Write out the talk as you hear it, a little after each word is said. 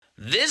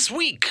This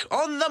week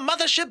on the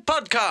Mothership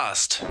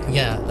Podcast.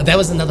 Yeah, there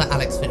was another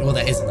Alex Fincher. Well,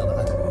 there is another.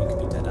 I don't know, he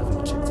could be dead. I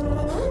haven't checked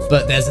it.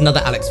 But there's another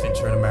Alex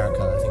Fincher in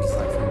America. I think he's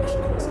like from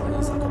Michigan or something.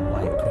 He's like a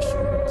white Christian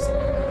or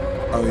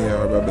something. Oh yeah,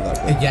 I remember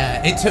that.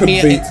 Yeah, it took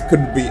me...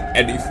 Couldn't be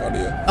any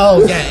funnier.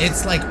 Oh yeah,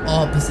 it's like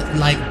opposite.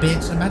 Like,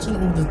 bitch, imagine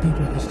all the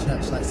people at his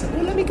church like saying,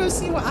 well, let me go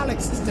see what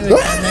Alex is doing.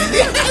 And then...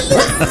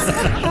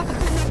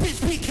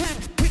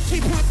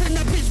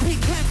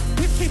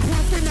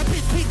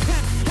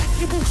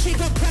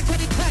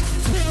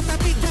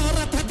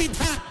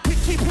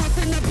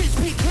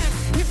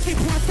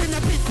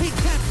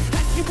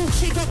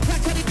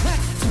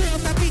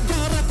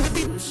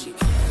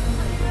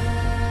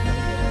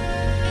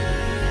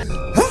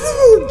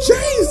 Oh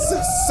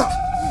Jesus!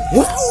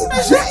 Oh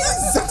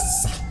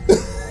Jesus!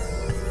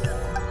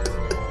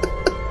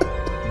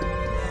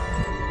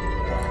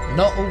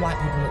 Not all white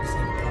people look the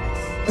same as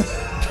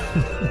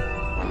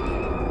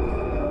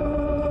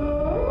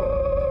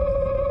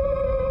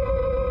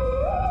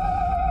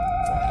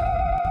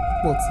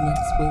What's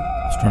next, Will? I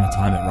was trying to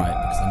time it right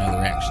because I know the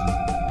reaction.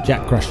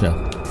 Jack Crusher.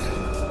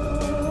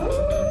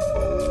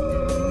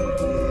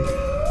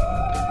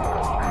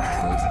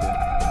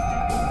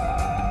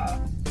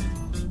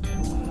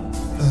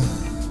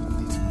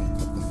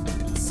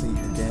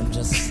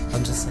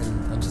 I'm just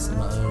in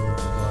my own world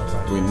right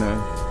now. We know.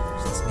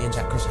 It's me and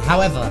Jack Crusher.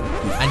 However,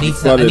 I need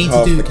to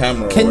half do. the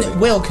camera already.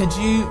 Will, could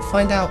you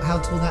find out how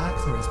tall that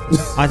actor is,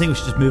 please? I think we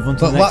should just move on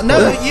to But the what? next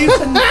No, one. but you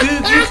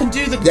can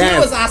do do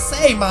as I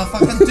say,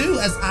 motherfucker. Do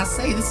as I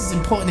say. This is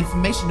important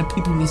information that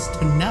people need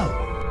to know.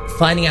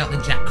 Finding out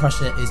that Jack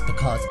Crusher is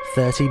because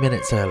 30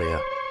 minutes earlier.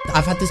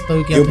 I've had this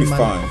bogey You'll up be in my...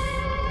 fine.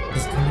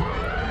 Is it coming?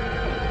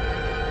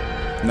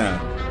 No.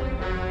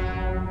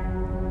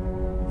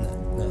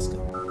 No, it's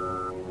good.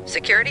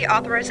 Security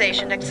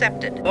authorization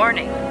accepted.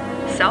 Warning.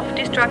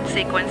 Self-destruct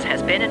sequence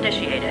has been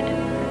initiated.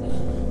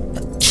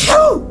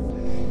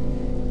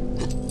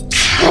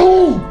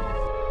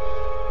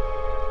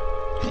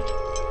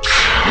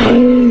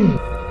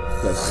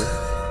 Bless you.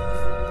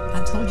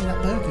 I told you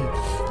that bogey.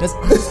 I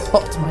just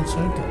popped my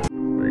choker.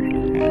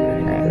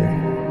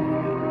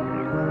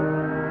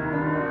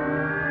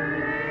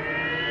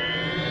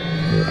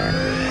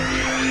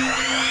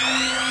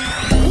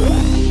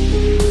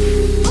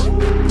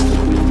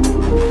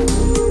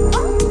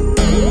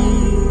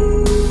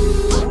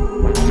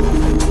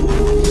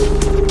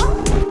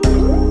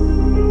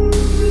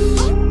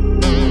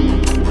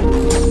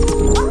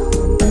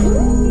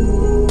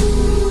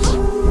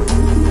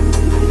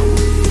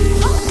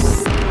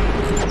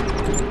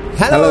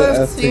 Hello,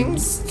 Hello, Earth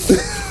things.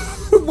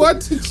 What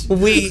did you...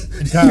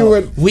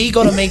 We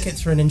gotta make it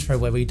through an intro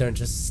where we don't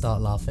just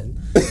start laughing,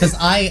 because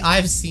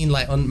I've seen,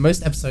 like, on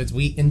most episodes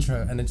we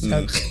intro and then just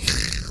go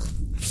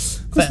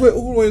Because we're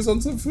always on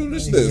some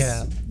foolishness.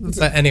 yeah.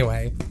 But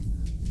anyway,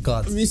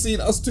 God. Have you seen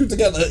us two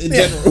together in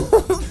general?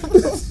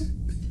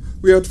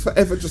 We are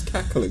forever just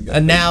cackling.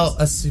 And now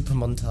a super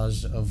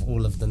montage of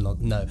all of the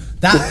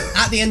that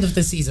at the end of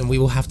the season we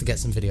will have to get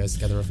some videos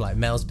together of like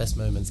Mel's best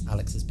moments,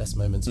 Alex's best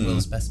moments,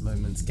 Will's best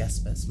moments, guest's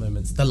best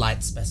moments, the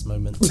light's best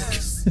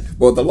moments.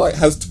 Well, the light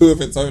has two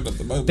of its own at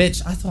the moment.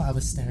 Bitch, I thought I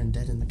was staring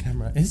dead in the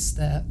camera. Is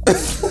there?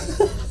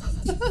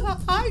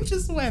 I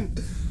just went,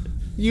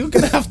 you're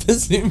gonna have to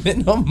zoom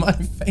in on my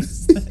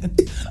face then.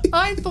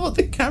 I thought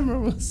the camera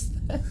was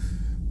there.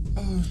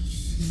 Oh,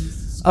 Jesus.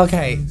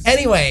 Okay,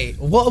 anyway,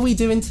 what are we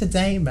doing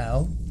today,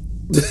 Mel?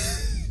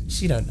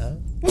 She don't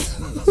know.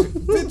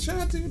 Bitch,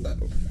 I do know.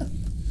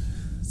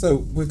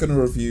 So, we're going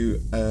to review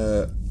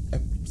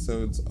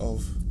episodes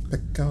of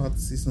Picard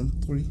Season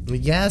 3.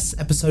 Yes,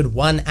 episode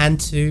 1 and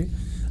 2.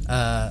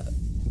 And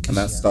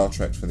that's Star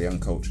Trek for the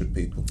uncultured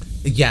people.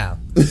 Yeah.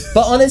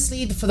 But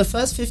honestly, for the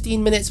first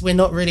 15 minutes, we're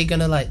not really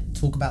going to like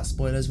talk about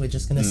spoilers. We're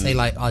just going to say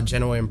like our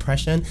general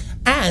impression.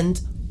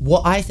 And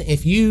what I think,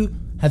 if you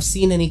have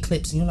seen any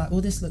clips and you're like, oh,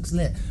 this looks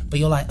lit, but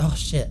you're like, oh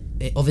shit,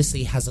 it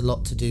obviously has a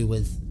lot to do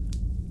with,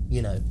 you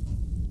know,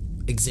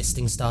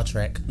 existing Star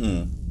Trek.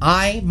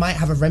 I might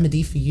have a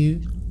remedy for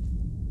you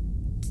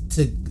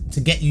to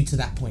get you to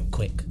that point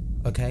quick,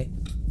 okay?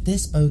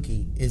 This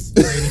bogey is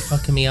really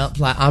fucking me up.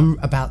 Like, I'm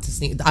about to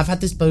sneak. I've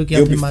had this bogey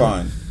You'll up in my... be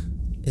fine.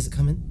 Is it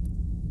coming?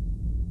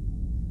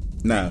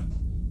 No.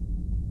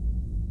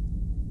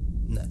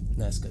 No,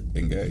 it's good.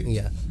 Engage.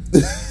 Yeah.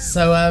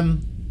 So,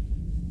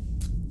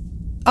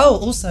 oh,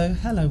 also,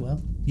 hello,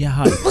 Will. Yeah,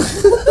 hi.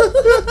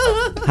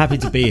 Happy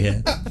to be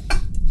here.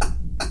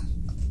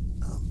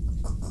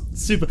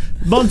 Super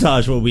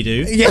montage will we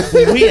do? Yeah.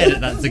 We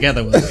edit that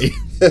together, will we?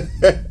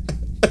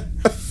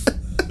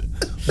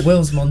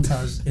 Will's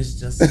montage is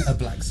just a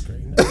black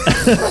screen.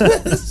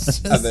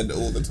 And then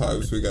all the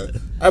times we go,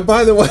 and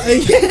by the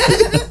way...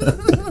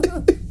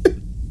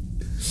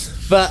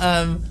 But,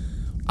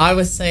 I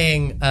was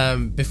saying,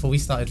 before we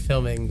started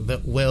filming,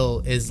 that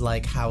Will is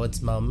like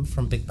Howard's mum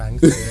from Big Bang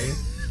Theory.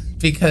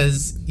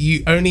 Because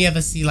you only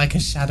ever see like a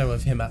shadow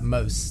of him at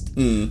most,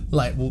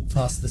 like walk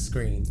past the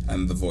screen.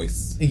 And the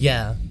voice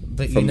Yeah,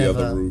 but from you never.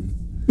 the other room.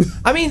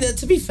 I mean,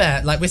 to be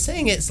fair, like we're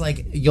saying, it's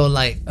like you're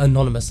like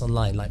anonymous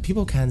online. Like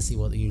people can see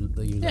what you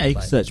look Yeah, you like.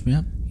 can search me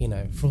up. You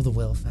know, for all the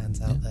Will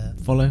fans out there.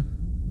 Follow,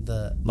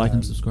 The like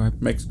and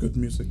subscribe. Makes good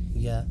music.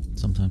 Yeah,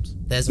 Sometimes.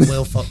 there's a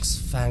Will Fox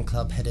fan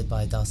club headed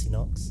by Darcy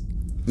Knox.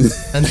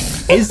 And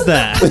Is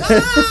there?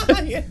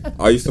 yeah.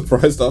 Are you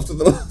surprised after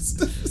the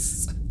last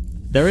episode?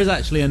 There is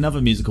actually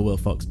another musical Will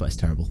Fox, but it's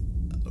terrible.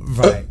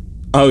 Right.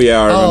 Oh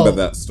yeah, I remember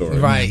that story.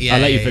 Right, yeah.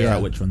 I'll let you yeah, figure yeah.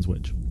 out which one's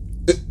which.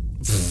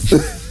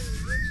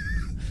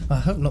 I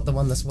hope not the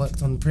one that's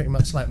worked on pretty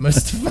much like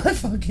most of my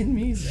fucking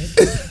music.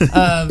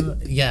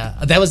 Yeah,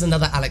 there was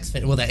another Alex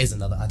Fincher. Well, there is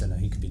another. I don't know.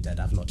 He could be dead.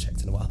 I've not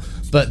checked in a while.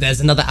 But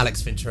there's another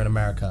Alex Fincher in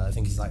America. I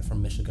think he's like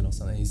from Michigan or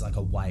something. He's like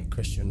a white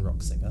Christian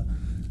rock singer.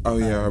 Oh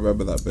yeah, I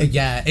remember that bit.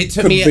 Yeah, it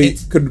took me.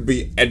 Couldn't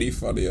be any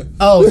funnier.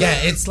 Oh yeah,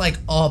 it's like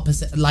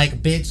opposite.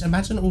 Like, bitch,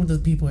 imagine all the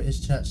people at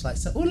his church like,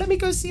 so, oh, let me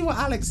go see what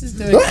Alex is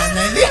doing. And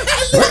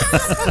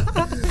then,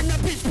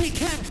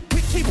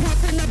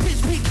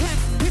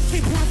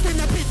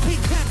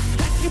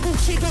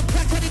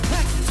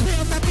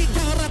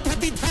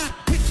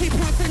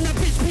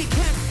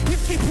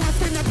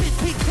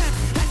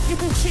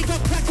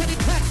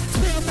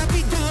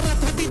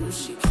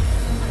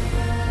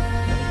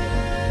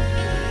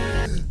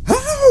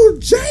 Oh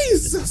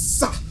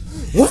Jesus!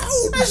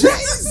 Oh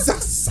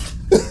Jesus!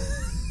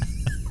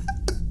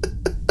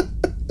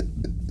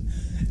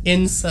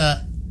 insert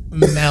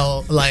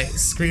Mel like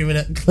screaming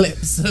at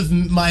clips of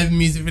my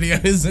music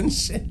videos and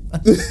shit.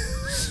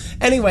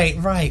 Anyway,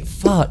 right,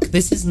 fuck.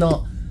 This is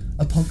not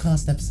a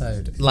podcast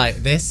episode. Like,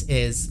 this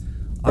is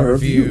a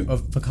review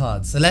of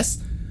Picard. So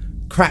let's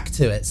crack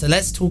to it. So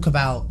let's talk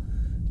about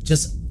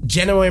just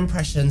general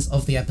impressions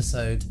of the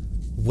episode.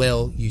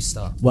 Will, you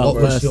start? Well,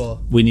 What was first, your...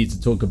 we need to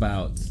talk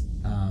about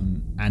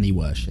Annie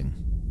Wershing.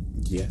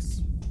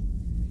 Yes.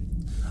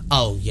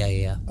 Oh,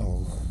 yeah.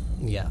 Oh,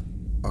 Yeah.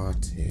 I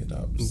teared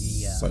up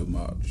Yeah. so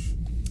much.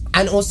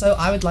 And also,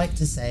 I would like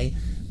to say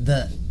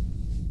that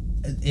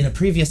in a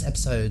previous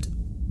episode,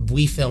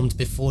 we filmed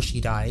before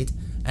she died,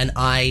 and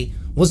I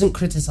wasn't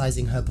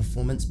criticizing her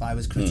performance, but I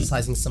was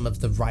criticizing some of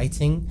the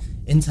writing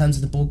in terms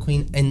of the Borg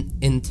Queen, and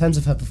in terms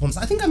of her performance.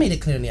 I think I made it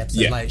clear in the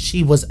episode, Yeah. like,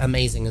 she was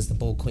amazing as the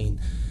Borg Queen.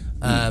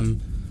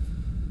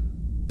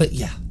 But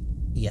yeah,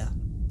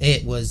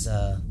 it was,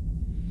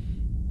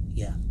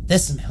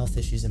 there's some health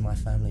issues in my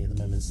family at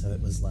the moment, so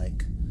it was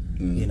like,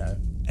 you know,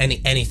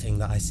 anything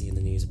that I see in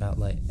the news about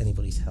like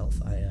anybody's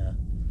health, I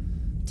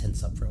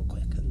tense up real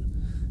quick.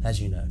 And as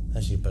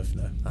you both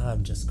know,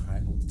 I'm just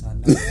crying all the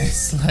time now.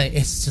 It's like,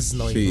 it's just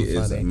not She even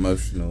is funny.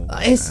 emotional.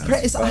 I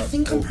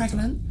think I'm all the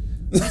pregnant.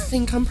 I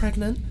think I'm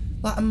pregnant.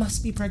 Like, I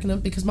must be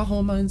pregnant because my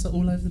hormones are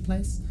all over the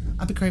place.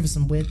 I've been craving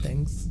some weird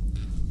things.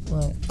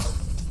 Like,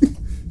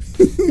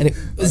 and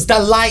it's the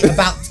light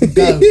about to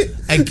go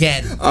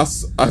again. I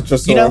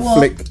just saw You know a what?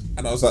 flick,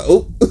 and I was like,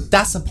 oh.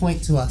 That's a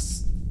point to us.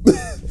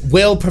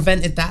 Will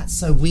prevented that,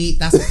 so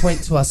that's a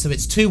point to us. So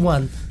it's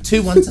 2-1.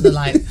 2-1 to the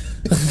light.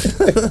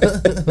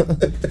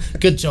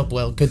 Good job,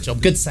 Will. Good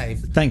job. Good save.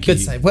 Thank you.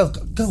 Good save. Will,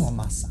 go on,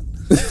 my son.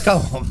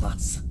 Go on, my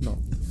son. Not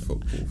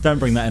football. Don't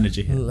bring that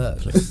energy here. Look,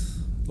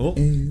 Oh.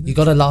 you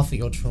gotta laugh at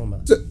your trauma.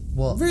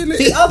 What? Really?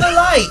 The other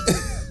light!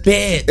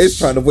 Bitch! It's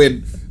trying to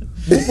win.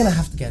 We're gonna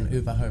have to get an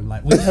Uber home.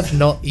 Like, we have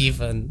not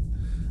even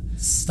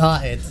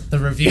started the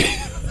review.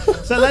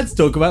 So let's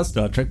talk about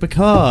Star Trek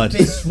Picard.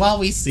 Bitch, while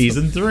we...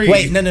 Season 3.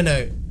 Wait,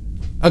 no.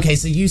 Okay,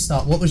 so you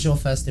start. What was your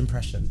first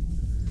impression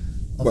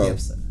of the Well,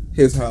 episode?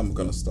 here's how I'm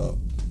gonna start.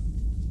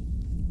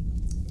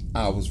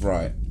 I was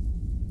right.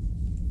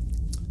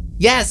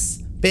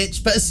 Yes,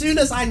 bitch. But as soon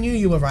as I knew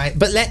you were right,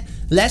 but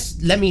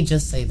let me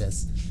just say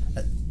this.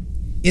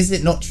 Is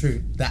it not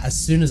true that as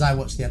soon as I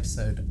watched the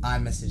episode, I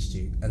messaged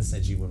you and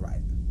said you were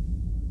right?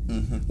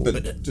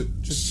 But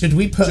just Should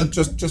we put...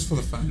 just for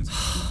the fans.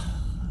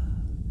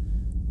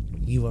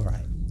 You were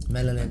right.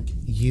 Melanin,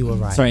 you were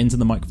right. Sorry, into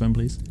the microphone,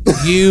 please.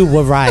 You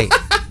were right.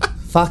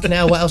 Fucking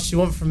hell, what else do you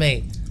want from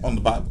me? On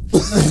the Bible.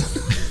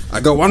 I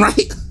got one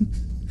right.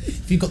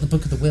 If you got the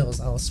Book of the Wheels,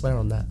 I'll swear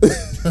on that.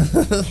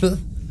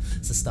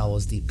 It's a Star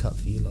Wars deep cut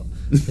for you lot.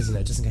 Because, you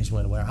know, just in case you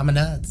weren't aware, I'm a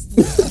nerd.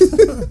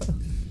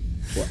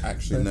 Well,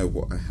 actually, no.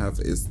 What I have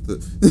is the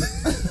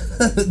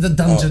The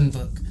dungeon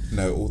book.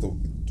 no. All the.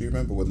 Do you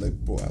remember when they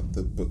brought out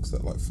the books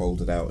that like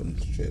folded out and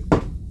shit?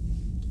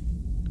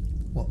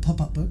 What,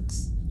 pop-up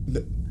books?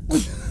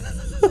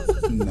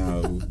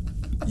 No.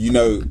 You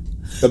know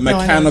the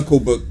mechanical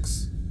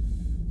books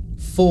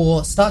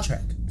For Star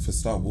Trek? for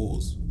Star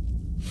Wars.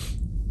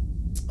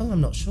 Oh,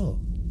 I'm not sure.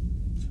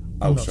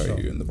 I'll not show sure.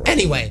 you in the break.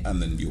 Anyway.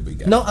 And then you'll be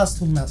getting. Not us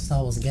talking about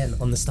Star Wars again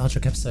on the Star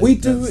Trek episode. We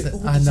do it all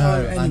the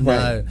time anyway.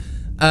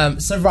 I know.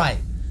 So, right.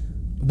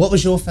 What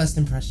was your first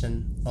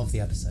impression of the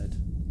episode?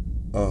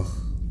 Oh,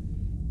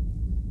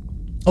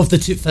 Of the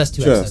first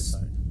two episodes, just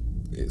sorry.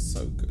 it's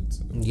so good.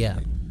 Yeah.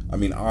 I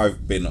mean,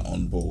 I've been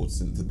on board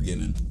since the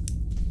beginning.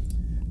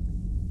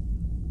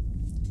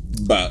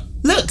 But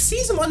Look,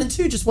 season 1 and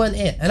 2 just weren't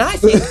it. And I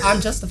think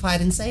I'm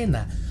justified in saying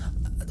that.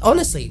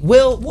 Honestly,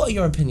 Will, what are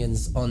your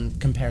opinions on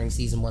comparing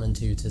season 1 and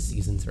 2 to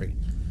season 3?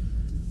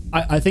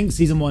 I think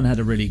season 1 had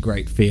a really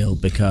great feel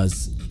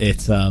because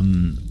it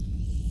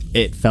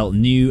felt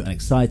new and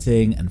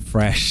exciting and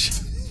fresh.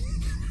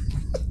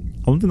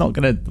 I'm not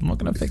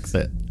gonna fix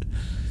it.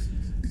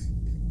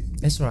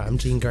 It's alright, I'm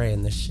Jean Grey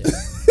in this shit.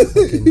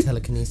 Fucking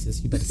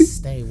telekinesis, you better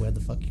stay where the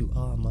fuck you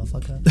are,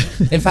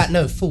 motherfucker. In fact,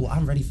 no, fool,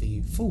 I'm ready for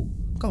you. Fool,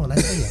 go on, I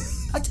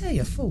tell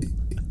you, fool.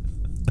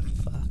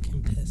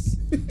 Fucking piss.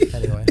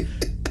 Anyway.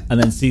 And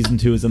then season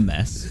 2 is a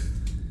mess.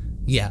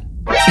 Yeah.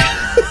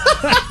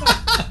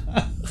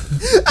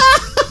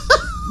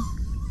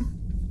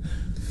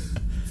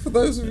 For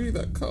those of you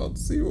that can't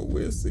see what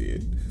we're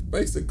seeing,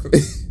 basically,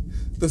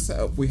 the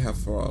setup we have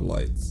for our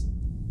lights.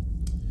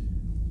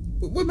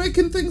 We're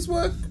making things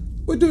work.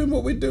 We're doing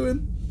what we're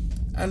doing.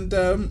 And,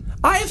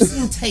 I have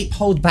seen tape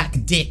hold back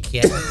dick,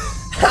 yeah?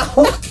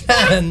 How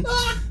can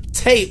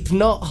tape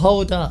not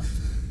hold up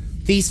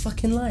these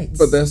fucking lights?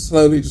 But they're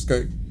slowly just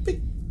going...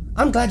 Beep.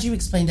 I'm glad you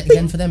explained it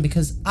again for them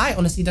because I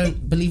honestly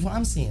don't believe what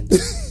I'm seeing.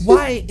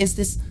 Why is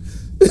this...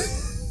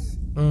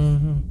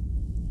 Don't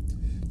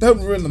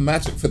ruin the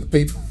magic for the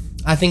people.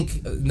 I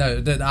think...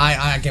 No,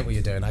 I get what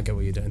you're doing.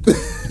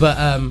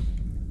 But,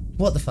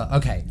 what the fuck?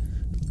 Okay.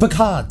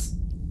 Picard.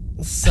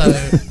 So,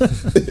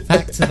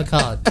 back to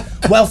Picard.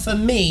 Well, for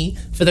me,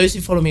 for those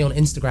who follow me on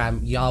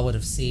Instagram, y'all would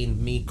have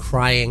seen me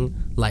crying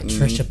like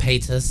Trisha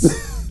Paytas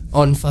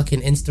on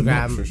fucking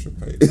Instagram. Not Trisha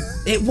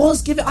Paytas. It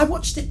was I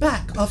watched it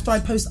back after I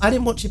posted. I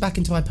didn't watch it back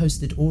until I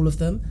posted all of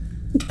them,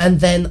 and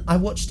then I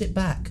watched it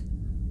back,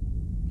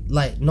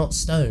 like not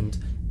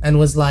stoned, and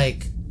was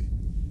like,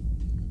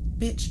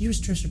 "Bitch, you was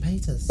Trisha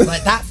Paytas."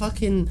 Like that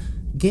fucking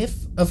gif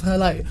of her,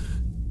 like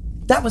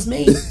that was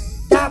me.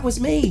 That was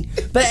me.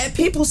 But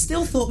people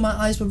still thought my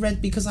eyes were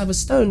red because I was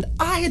stoned.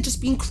 I had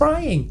just been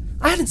crying.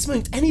 I hadn't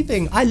smoked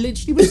anything. I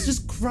literally was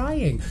just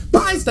crying. My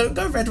eyes don't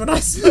go red when I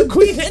smoke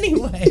weed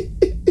anyway.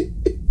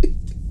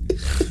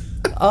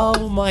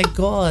 Oh my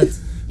god.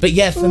 But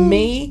yeah, for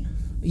me,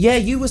 yeah,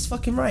 you was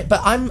fucking right.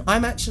 But I'm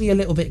actually a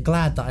little bit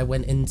glad that I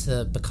went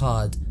into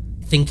Picard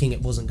thinking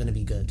it wasn't going to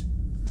be good.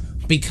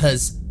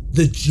 Because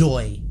the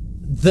joy,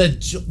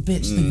 bitch,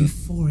 the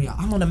euphoria.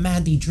 I'm on a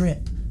Mandy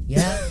drip,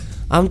 yeah?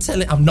 I'm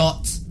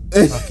not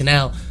fucking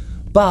out.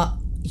 But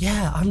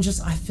yeah, I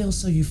feel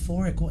so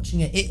euphoric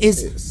watching it.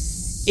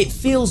 It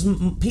feels,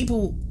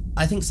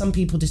 I think some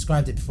people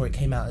described it before it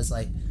came out as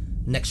like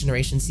Next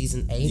Generation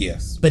Season 8.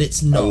 Yes. But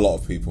it's not. A lot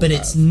of people But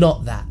have. It's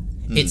not that.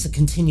 It's a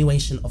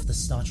continuation of the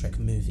Star Trek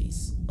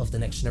movies, of the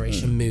Next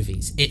Generation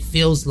movies. It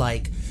feels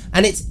like,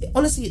 and it's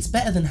honestly, it's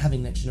better than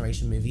having Next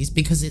Generation movies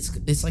because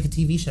it's like a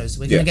TV show. So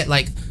we're going to get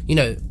like,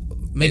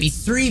 maybe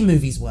 3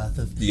 movies worth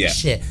of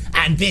shit.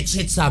 And bitch,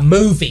 it's a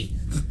movie.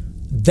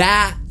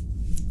 That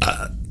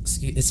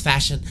it's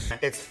fashion.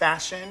 It's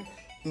fashion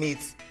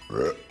meets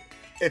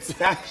it's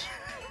fashion.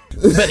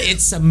 But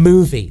it's a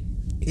movie.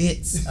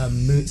 It's a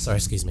movie. Sorry,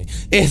 excuse me.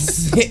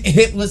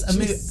 It was a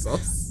movie.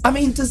 I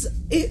mean, does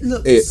it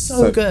look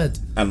so good?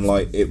 And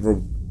like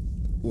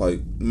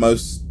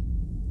most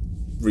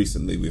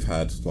recently, we've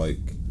had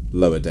like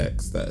Lower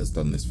Decks that has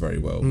done this very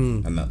well,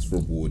 and that's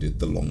rewarded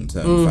the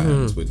long-term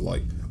fans with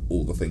like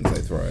all the things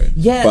they throw in.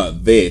 Yeah.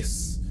 But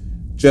this.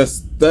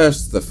 Just the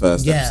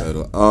first episode.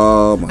 Like,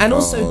 oh my god! And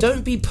also,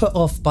 don't be put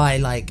off by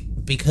like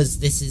because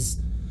this is,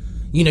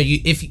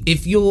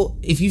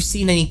 if you've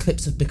seen any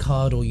clips of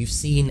Picard or you've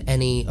seen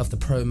any of the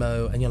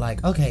promo and you're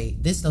like, okay,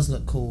 this does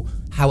look cool.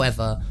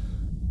 However,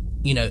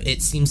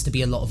 it seems to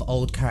be a lot of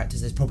old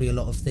characters. There's probably a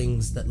lot of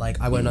things that like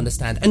I won't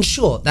understand. And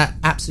sure, that's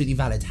absolutely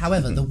valid.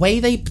 However, the way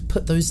they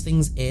put those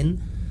things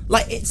in,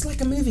 like it's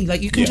like a movie.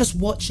 Like you can just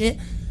watch it.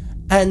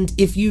 And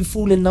if you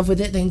fall in love with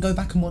it, then go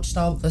back and watch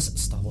Star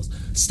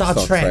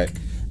Trek,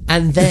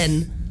 and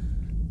then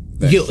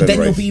you'll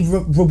be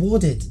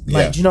rewarded.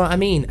 Like, do you know what I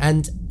mean?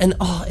 And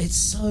it's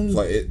so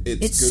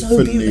it's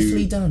so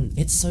beautifully done.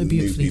 It's so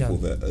beautifully done.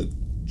 People that are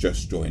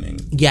just joining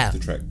the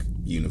Trek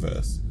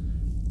universe,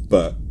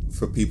 but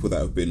for people that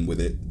have been with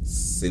it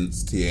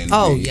since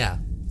TNG,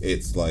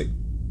 it's like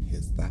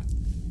here's that.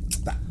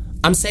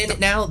 I'm saying it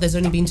now. There's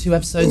only been 2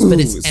 episodes, but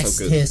it's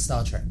S-tier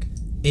Star Trek.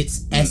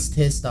 It's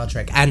S-tier Star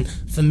Trek. And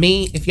for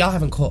me, if y'all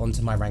haven't caught on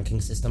to my ranking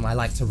system, I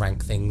like to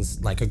rank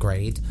things like a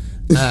grade.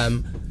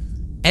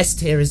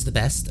 S-tier is the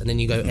best, and then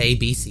you go A,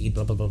 B, C,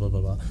 blah, blah, blah, blah,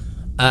 blah, blah.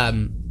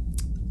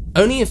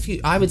 Only a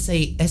few, I would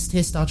say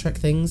S-tier Star Trek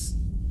things.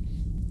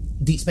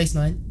 Deep Space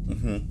Nine.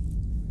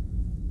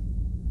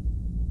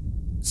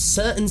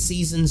 Certain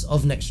seasons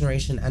of Next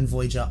Generation and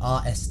Voyager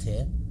are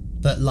S-tier.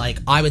 But like,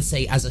 I would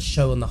say as a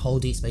show on the whole,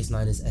 Deep Space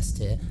Nine is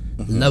S-tier.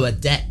 Lower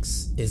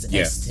Decks is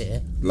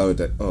S-tier. Lower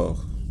Deck,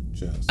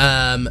 just.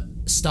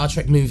 Star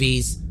Trek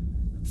movies,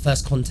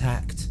 First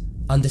Contact,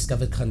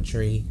 Undiscovered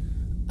Country.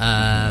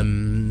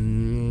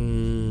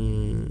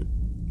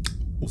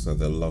 Also,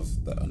 the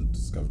love that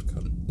Undiscovered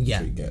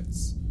Country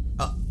gets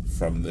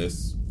from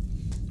this.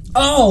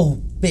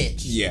 Oh,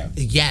 bitch. Yeah.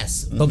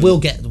 Yes, but we'll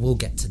get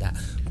to that.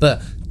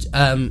 But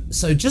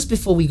so just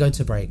before we go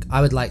to break,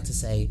 I would like to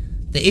say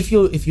that if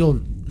you're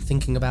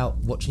thinking about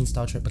watching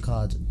Star Trek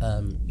Picard,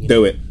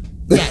 do it.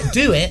 Yeah,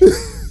 do it.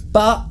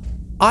 But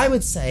I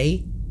would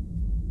say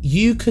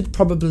you could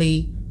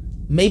probably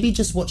maybe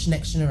just watch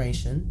Next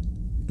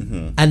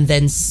Generation and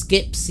then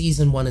skip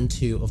season 1 and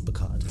 2 of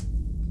Picard.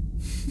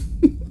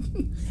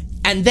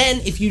 And then,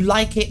 if you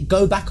like it,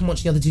 go back and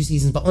watch the other 2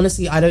 seasons. But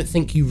honestly, I don't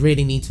think you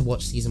really need to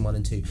watch season 1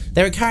 and 2.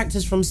 There are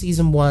characters from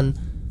season 1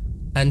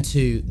 and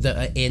 2 that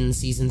are in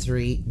season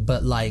 3,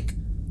 but like,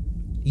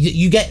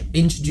 you get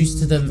introduced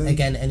to them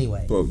again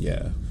anyway. Well,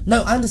 yeah.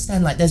 No, I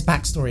understand, like, there's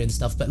backstory and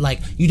stuff, but like,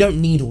 you don't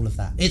need all of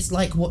that. It's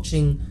like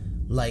watching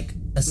like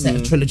a set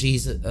of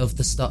trilogies of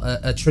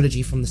a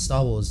trilogy from the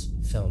Star Wars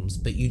films,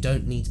 but you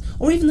don't need,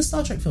 or even the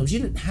Star Trek films. You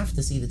don't have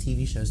to see the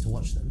TV shows to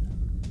watch them.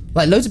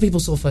 Like, loads of people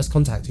saw First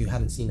Contact who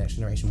hadn't seen Next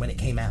Generation when it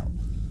came out,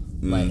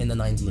 like, in the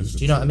 90s.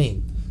 Do you know what I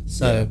mean?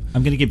 So,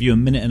 I'm going to give you a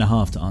minute and a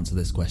half to answer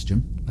this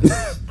question.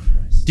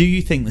 Do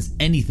you think there's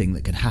anything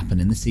that could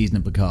happen in this season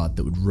of Picard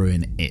that would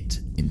ruin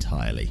it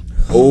entirely?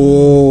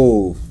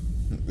 Oh.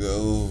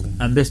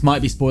 And this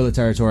might be spoiler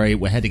territory.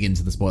 We're heading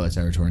into the spoiler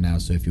territory now,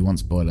 so if you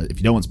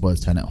don't want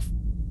spoilers, turn it off.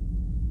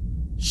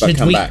 Should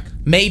come we back.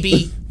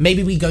 maybe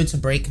we go to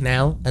break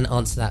now and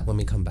answer that when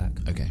we come back?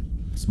 Okay,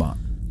 smart.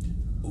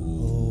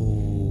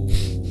 Ooh.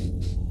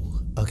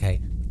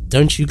 Okay,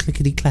 don't you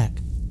clickety clack.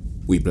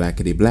 We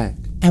blackety black.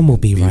 And we'll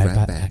be right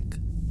back.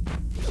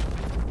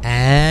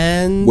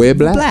 And we're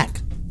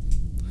black.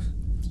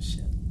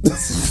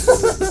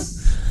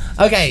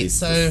 Okay,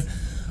 so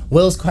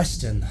Will's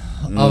question.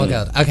 Oh my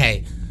god.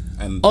 Okay.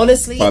 And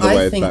honestly, by the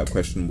way, I think that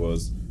question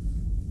was,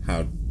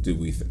 how do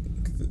we think?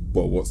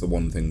 What's the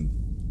one thing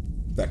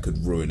that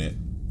could ruin it?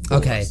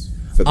 Okay.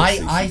 For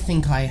I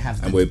think I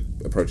have. And we're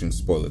approaching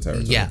spoiler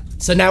territory. Yeah.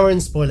 So now we're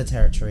in spoiler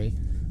territory.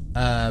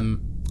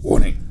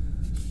 Warning.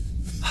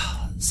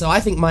 So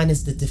I think mine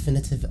is the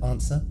definitive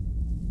answer.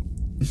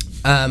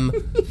 Why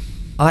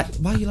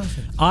are you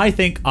laughing? I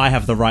think I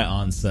have the right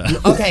answer.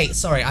 Okay,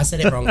 sorry, I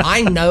said it wrong.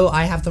 I know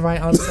I have the right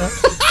answer.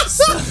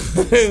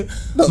 So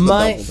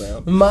my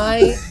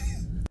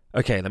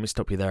Okay, let me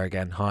stop you there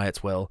again. Hi,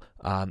 it's Will.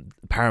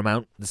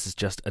 Paramount, this is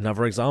just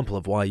another example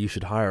of why you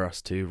should hire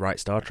us to write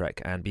Star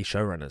Trek and be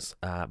showrunners.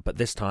 But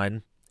this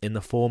time in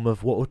the form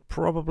of what would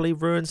probably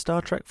ruin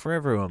Star Trek for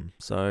everyone.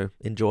 So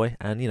enjoy,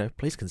 and,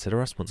 please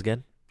consider us once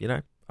again.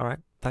 All right,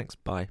 thanks,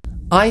 bye.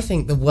 I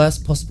think the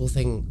worst possible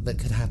thing that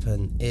could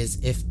happen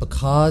is if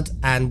Picard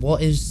and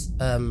what is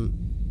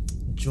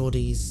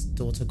Geordie's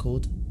daughter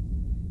called?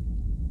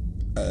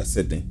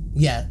 Sydney.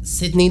 Yeah,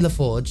 Sydney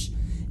LaForge.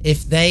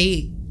 If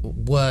they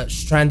were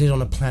stranded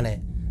on a planet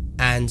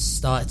and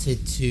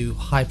started to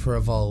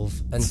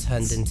hyper-evolve and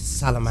turned into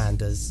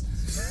salamanders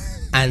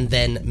and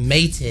then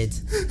mated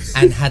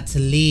and had to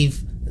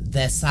leave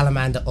their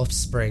salamander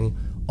offspring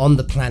on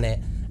the planet,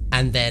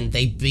 and then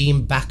they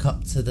beam back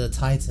up to the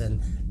Titan,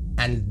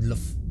 and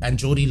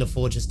Geordie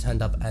LaForge just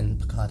turned up, and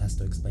Picard has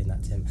to explain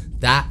that to him.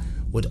 That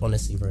would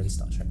honestly ruin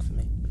Star Trek for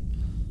me.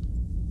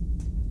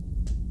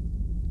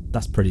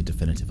 That's a pretty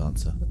definitive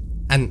answer.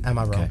 And am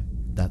I wrong?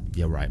 Okay,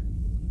 you're right.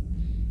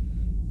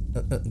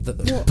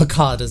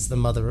 Picard is the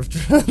mother of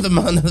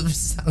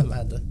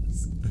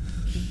salamanders.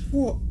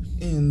 What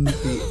in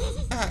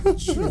the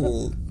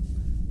actual?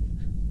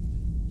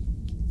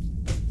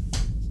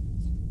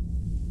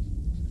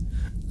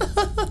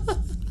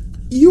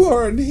 You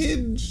are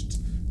unhinged.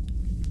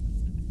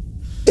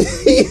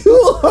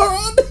 You are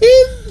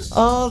unhinged.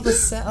 Oh, the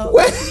setup.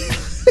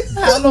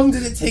 How long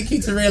did it take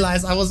you to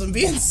realise I wasn't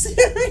being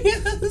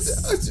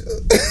serious?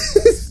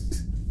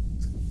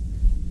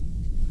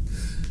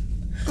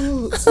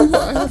 Oh, see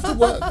what I have to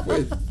work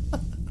with.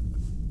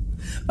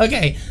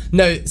 Okay,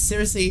 no,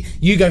 seriously,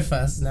 you go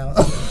first now.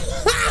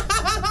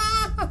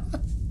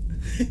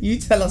 You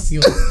tell us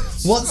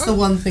yours. What's the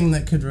one thing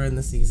that could ruin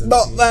the season?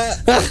 Not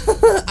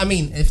that. I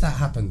mean, if that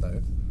happened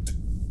though,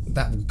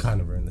 that would kind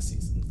of ruin the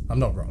season. I'm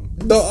not wrong.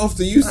 Not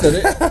after you said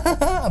it.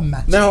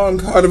 Imagine. Now I'm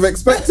kind of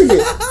expecting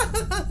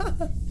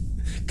it.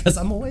 Because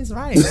I'm always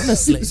right,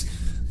 honestly.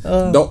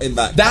 Not in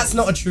that. That's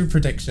not a true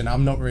prediction.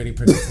 I'm not really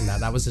predicting that.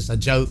 That was just a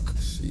joke.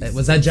 Jeez. It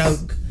was a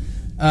joke.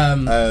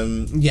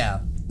 Yeah.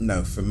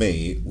 No, for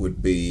me,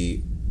 would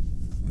be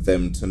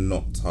them to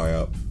not tie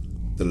up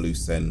the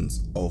loose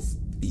ends of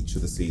each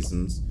of the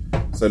seasons.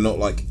 So not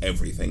like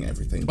everything.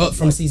 But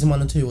from like, season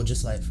 1 and 2, or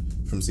just like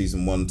from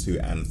season 1, 2,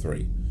 and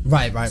 3.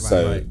 Right.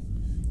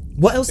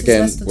 What else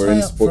again, is left to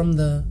tie up from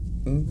the?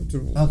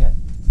 Okay.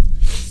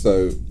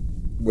 So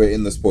we're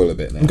in the spoiler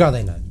bit now. Girl,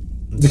 they know.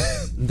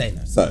 They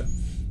know. So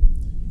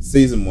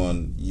season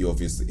 1, you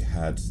obviously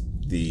had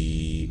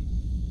the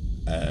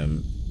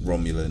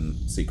Romulan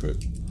secret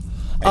agent thing.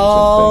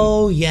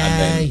 Oh yeah,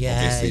 and then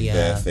obviously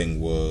their thing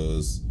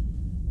was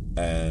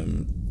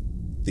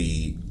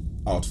the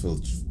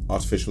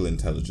artificial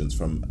intelligence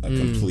from a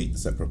complete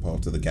separate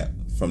part of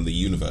from the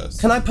universe.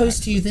 Can I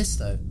pose to you this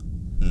though?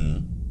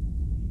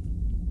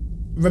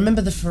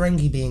 Remember the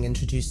Ferengi being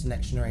introduced in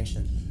Next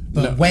Generation?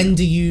 But No. when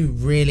you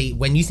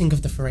think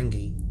of the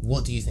Ferengi,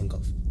 what do you think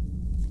of?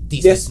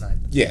 Deep Space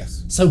Nine.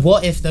 Yes. So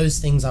what if those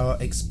things are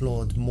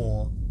explored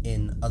more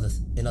in other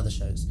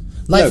shows.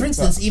 Like, for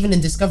instance, even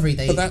in Discovery,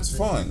 But that's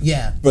fine.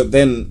 Yeah. But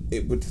then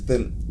it would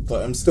then.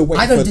 But I'm still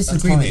waiting. I don't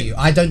disagree with you.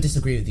 I don't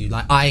disagree with you.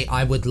 Like,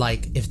 I would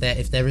like if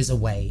there is a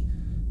way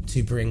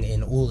to bring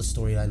in all the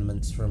story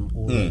elements from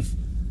all of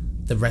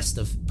the rest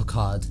of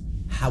Picard.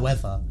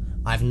 However,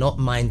 I've not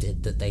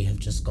minded that they have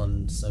just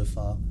gone so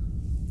far.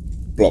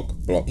 Block.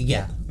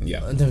 Yeah.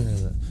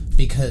 No.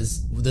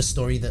 Because the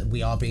story that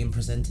we are being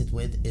presented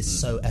with is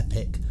so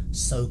epic,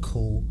 so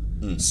cool,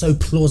 so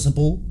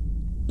plausible,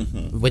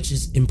 which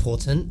is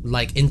important.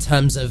 Like, in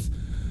terms of,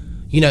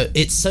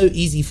 it's so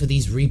easy for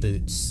these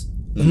reboots,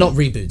 not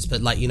reboots,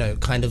 but like,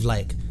 kind of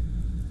like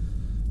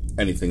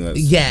anything that's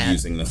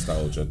using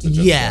nostalgia to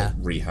just like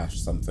rehash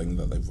something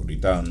that they've already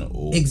done,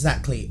 or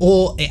exactly,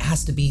 or it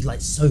has to be like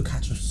so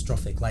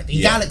catastrophic, like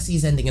the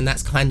galaxy's ending, and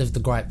that's kind of the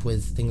gripe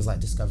with things like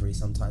Discovery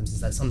sometimes,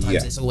 is that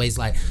sometimes it's always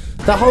like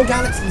the whole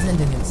galaxy's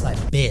ending, and it's like,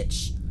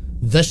 bitch,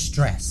 the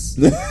stress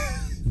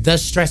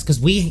because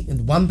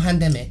one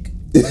pandemic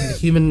and the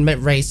human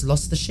race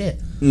lost the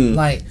shit.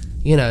 Like,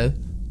 the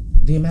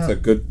amount. So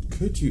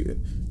could you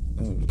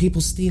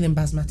people stealing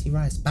basmati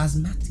rice.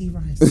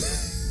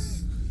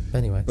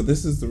 Anyway. But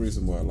this is the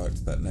reason why I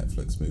liked that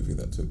Netflix movie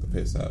that took the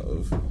piss out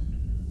of,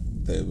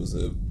 there was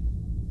a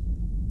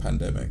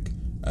pandemic,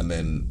 and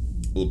then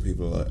all the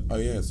people are like, oh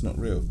yeah, it's not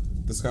real.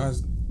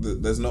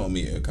 There's not a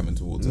meteor coming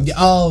towards us.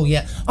 Oh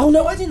yeah. Oh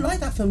no, I didn't like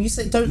that film. You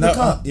said Don't Look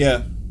Up.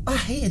 Yeah. I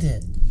hated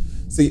it.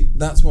 See,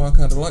 that's why I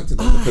kind of liked it,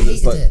 though, because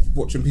it's like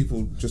watching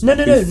people just No,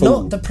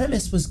 the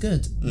premise was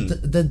good.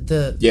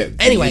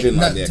 Anyway, you didn't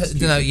like the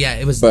execution.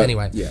 it was, but,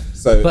 anyway. Yeah,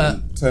 so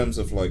in terms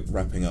of like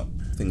wrapping up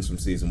things from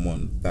season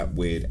 1, that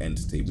weird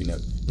entity, we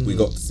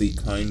got to see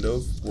kind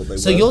of what they were.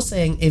 So you're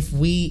saying if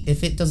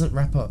it doesn't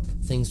wrap up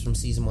things from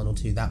season 1 or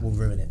 2, that will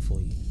ruin it for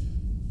you?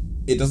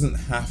 It doesn't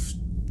have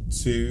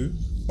to,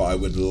 but I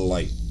would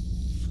like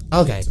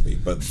it to be.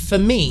 But for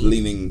me,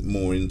 leaning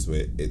more into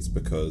it, it's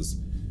because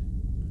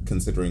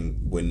considering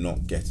we're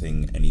not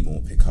getting any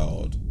more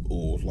Picard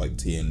or like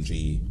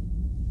TNG.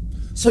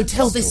 So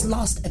tell this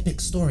last epic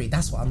story.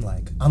 That's what I'm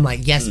like. I'm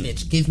like, yes,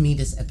 bitch, give me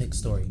this epic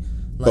story.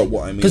 Like, but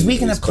what I mean, because we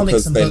can have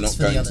comics and books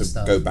for the other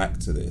stuff. They're not going to go back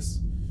to this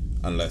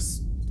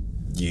unless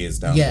years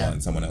down the line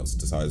someone else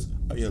decides,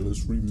 oh yeah,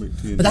 let's remake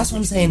TNG. But that's what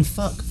I'm saying.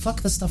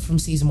 Fuck the stuff from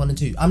season 1 and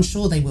 2. I'm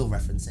sure they will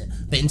reference it,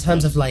 but in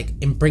terms of like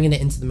in bringing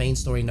it into the main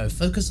story, no.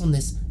 Focus on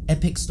this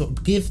epic story.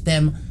 Give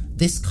them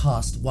this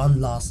cast one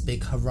last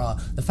big hurrah.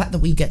 The fact that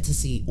we get to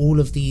see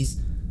all of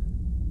these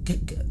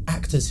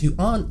actors who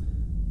aren't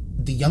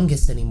the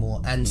youngest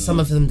anymore, and some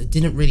of them that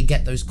didn't really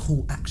get those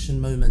cool action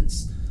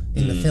moments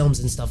in the films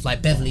and stuff,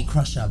 like Beverly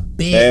Crusher,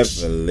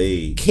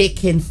 bitch,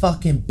 kicking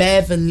fucking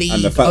Beverly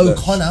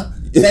O'Connor,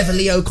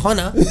 Beverly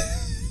O'Connor,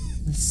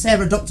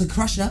 Sarah Dr.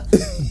 Crusher,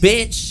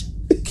 bitch,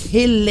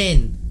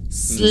 killing,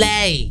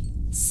 slay.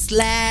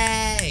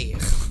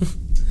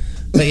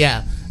 But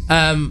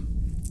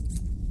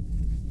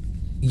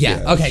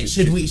okay.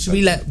 Should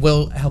we let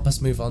Will help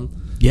us move on?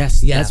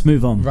 Yes. Let's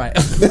move on. Right.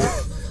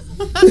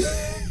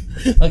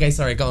 Okay,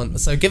 sorry, go on.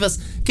 So give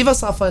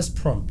us our first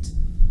prompt.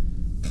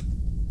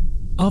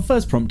 Our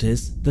first prompt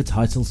is the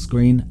title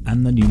screen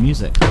and the new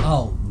music.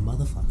 Oh,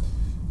 motherfucker.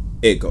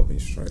 It got me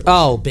straight away.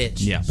 Oh, bitch.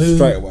 Yeah. Boo.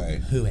 Straight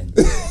away. Who win?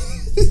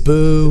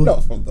 Boo.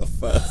 Not from the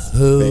first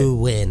Who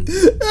win?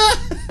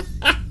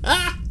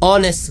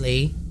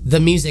 Honestly,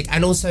 the music,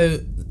 and also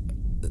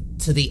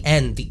to the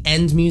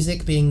end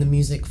music being the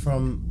music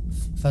from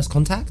First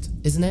Contact,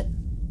 isn't it?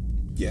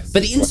 Yes.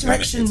 But the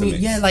insurrection,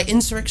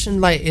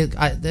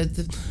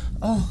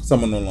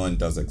 Someone online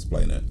does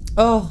explain it.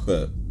 Oh.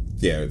 But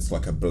yeah, it's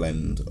like a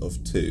blend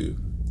of two,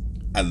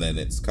 and then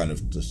it's kind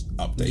of just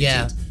updated.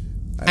 Yeah.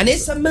 And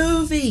it's a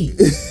movie.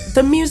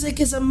 The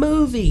music is a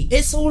movie.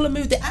 It's all a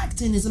movie. The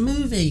acting is a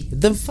movie.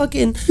 The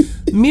fucking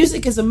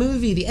music is a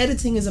movie. The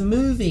editing is a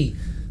movie.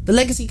 The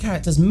legacy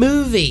characters,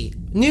 movie.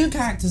 New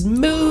characters,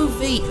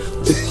 movie.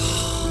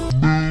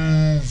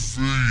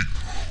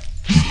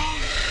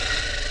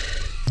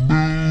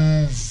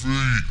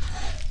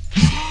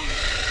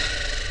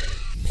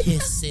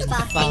 Pissing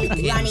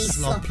fucking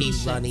sloppy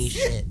runny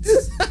shit.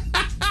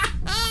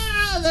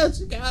 There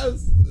she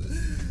goes.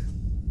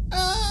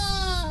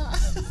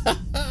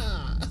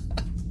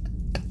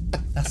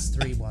 That's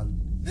 3-1.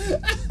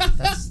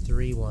 That's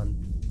 3-1.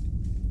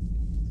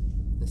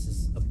 This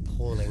is an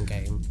appalling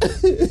game.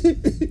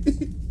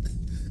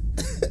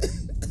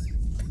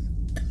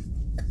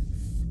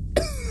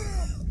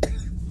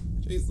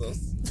 Jesus.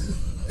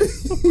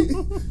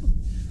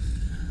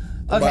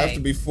 Okay. Might have to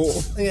be 4.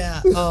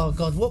 Yeah. Oh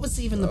god. What was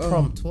even the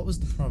prompt? What was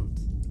the prompt?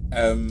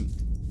 Oh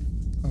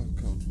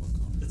god.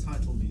 The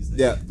title music.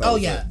 Yeah. Oh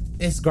yeah.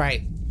 It's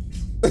great.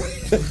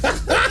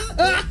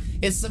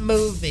 It's a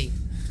movie.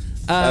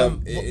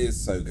 It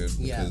is so good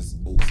because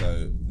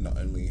also not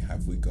only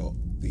have we got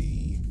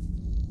the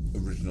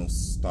original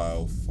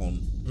style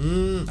font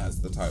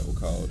as the title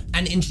card,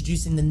 and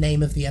introducing the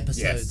name of the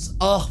episodes. Yes.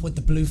 Oh, with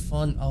the blue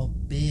font. Oh,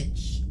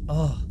 bitch.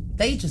 Oh,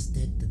 they just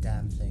did the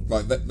damn thing.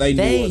 like they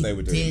knew what they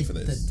were doing for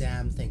this. The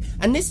damn thing.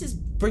 And this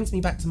brings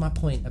me back to my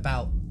point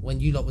about when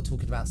you lot were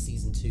talking about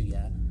season 2,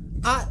 yeah,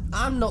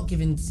 I'm not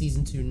giving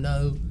season 2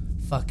 no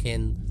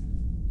fucking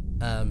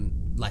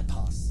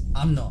pass.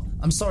 I'm not.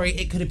 I'm sorry,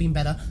 it could have been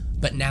better,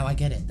 but now I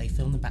get it. They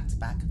filmed them back to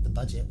back. The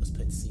budget was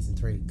put to season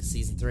 3 because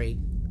season 3,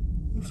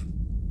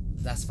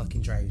 that's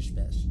fucking drage,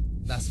 bitch.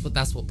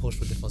 That's what Porsche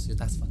would define.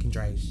 That's fucking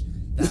drage.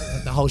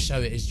 The whole show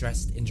is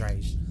dressed in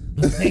drage.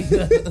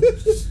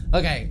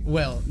 Okay,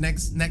 Will,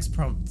 next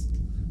prompt.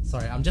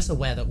 Sorry, I'm just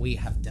aware that we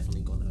have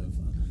definitely gone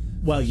over.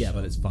 Well, yeah,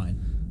 but it's fine.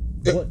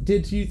 What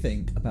did you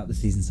think about the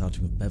season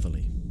starting with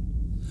Beverly?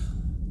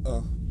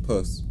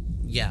 Puss.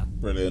 Yeah.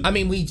 Brilliant. I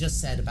mean, we just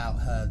said about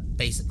her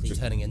basically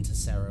turning into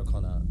Sarah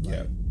O'Connor.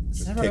 Yeah.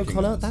 Sarah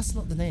O'Connor? That's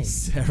not the name.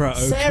 Sarah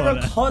O'Connor. Sarah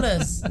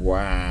Connors.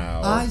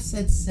 Wow. I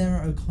said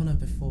Sarah O'Connor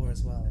before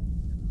as well.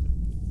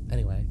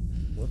 Anyway,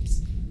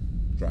 whoops.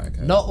 Drag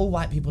her. Not all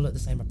white people look the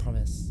same, I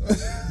promise.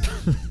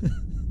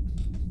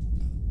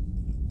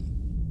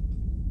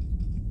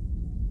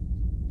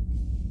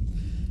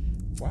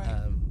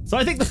 Wow. So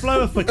I think the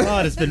flow of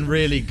Picard has been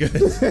really good.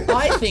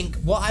 I think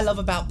what I love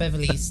about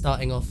Beverly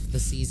starting off the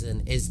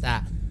season is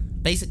that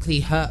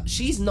basically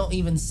she's not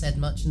even said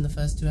much in the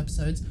first 2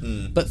 episodes,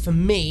 but for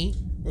me,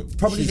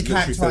 probably She's the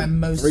character literally I'm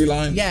most 3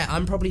 lines. Yeah,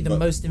 I'm probably the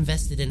most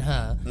invested in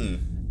her.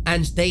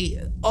 And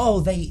because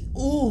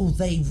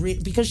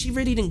she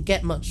really didn't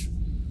get much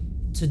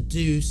to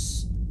do,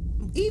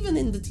 even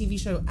in the TV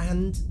show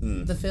and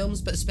the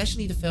films, but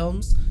especially the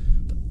films.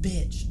 But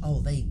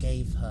bitch, they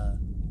gave her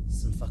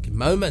some fucking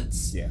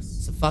moments. Yes.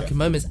 Some fucking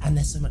moments, and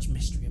there's so much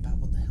mystery about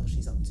what the hell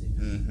she's up to.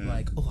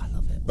 I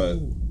love it. But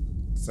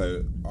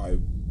so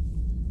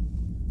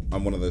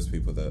I'm one of those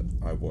people that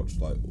I watch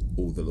like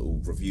all the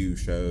little review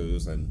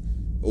shows and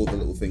all the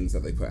little things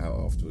that they put out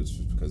afterwards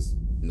just because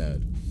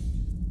nerd.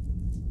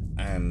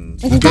 And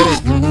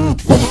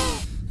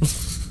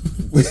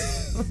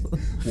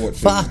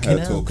watching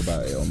her talk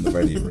about it on the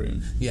Ready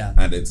Room. Yeah.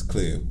 And it's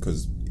clear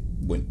because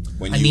when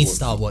I you need to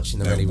start watching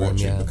the Ready Room,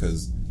 yeah.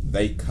 Because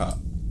they cut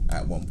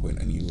at one point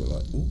and you were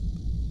like, oh,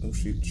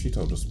 she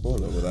told a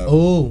spoiler without.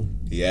 Oh.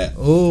 Yeah.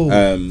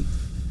 Oh.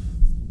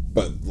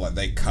 But like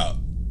they cut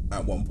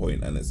at one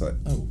point and it's like,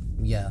 oh.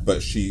 Yeah.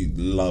 But she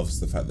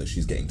loves the fact that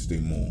she's getting to do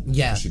more.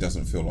 Yeah. She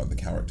doesn't feel like the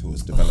character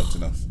was developed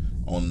enough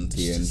on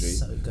TNG.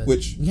 So good.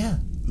 Which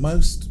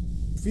most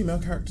female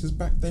characters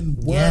back then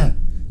weren't. Yeah.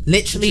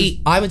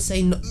 Literally, I would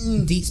say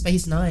Deep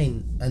Space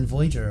Nine and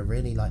Voyager are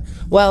really like...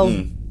 Well,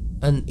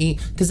 and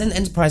because then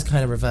Enterprise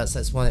kind of reverts.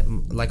 That's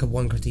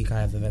one critique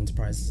I have of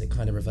Enterprise is it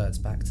kind of reverts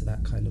back to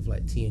that kind of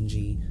like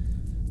TNG.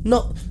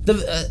 Not...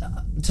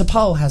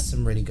 T'Pol has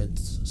some really good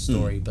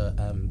story, but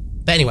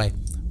anyway,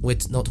 we're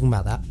not talking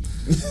about that.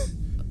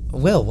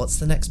 Will, what's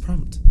the next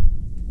prompt?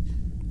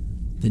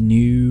 The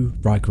new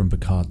Riker and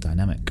Picard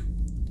dynamic.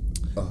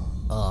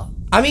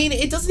 I mean,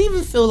 it doesn't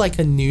even feel like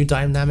a new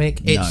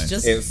dynamic. It's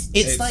just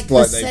it's like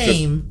the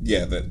same.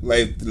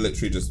 They've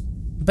literally just.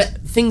 But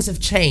things have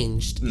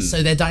changed,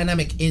 so their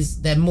dynamic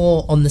they're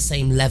more on the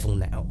same level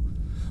now.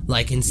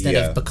 Like instead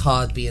of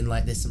Picard being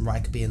like this and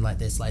Riker being like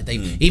this, like they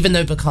even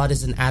though Picard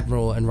is an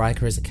admiral and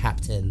Riker is a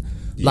captain,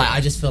 like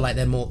I just feel like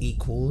they're more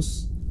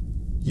equals.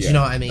 Do you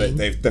know what I mean?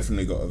 They've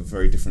definitely got a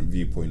very different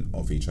viewpoint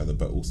of each other,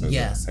 but also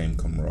the same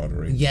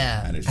camaraderie.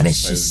 Yeah, and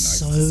it's just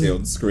so nice to see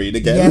on screen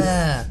again.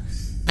 Yeah.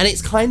 And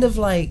it's kind of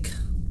like,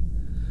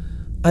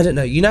 I don't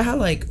know, you know how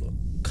like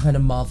kind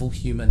of Marvel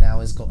humor now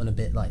has gotten a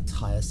bit like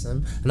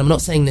tiresome? And I'm not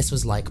saying this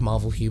was like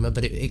Marvel humor,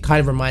 but it kind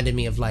of reminded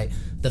me of like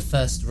the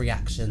first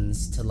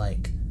reactions to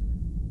like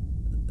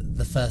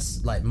the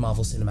first like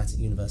Marvel Cinematic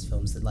Universe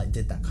films that like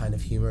did that kind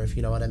of humor, if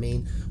you know what I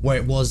mean, where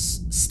it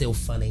was still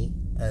funny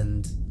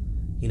and,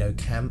 you know,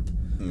 camp.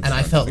 And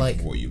I felt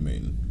like... What you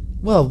mean?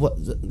 Well, what,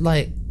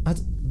 like,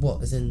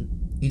 what, as in,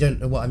 you don't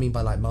know what I mean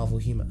by like Marvel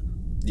humor?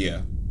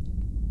 Yeah.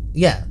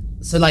 Yeah,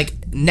 so like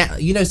now,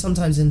 you know,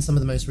 sometimes in some of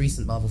the most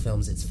recent Marvel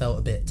films, it's felt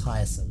a bit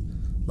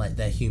tiresome, like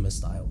their humor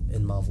style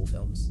in Marvel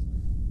films.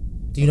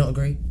 Do you not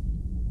agree?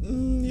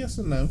 Yes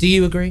and no. Do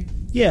you agree?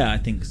 Yeah, I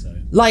think so.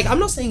 Like, I'm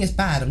not saying it's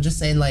bad. I'm just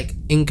saying, like,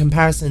 in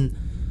comparison,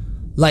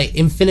 like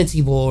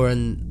Infinity War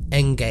and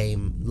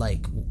Endgame,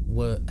 like,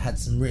 had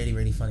some really,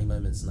 really funny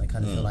moments, and I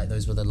kind of feel like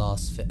those were the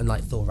last, and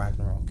like Thor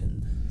Ragnarok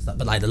and stuff.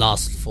 But like the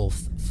last Thor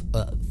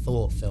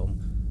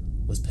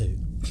film was poo.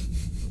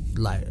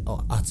 Like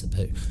utter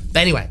poo. But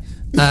anyway,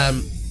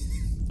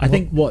 I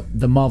think what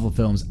the Marvel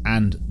films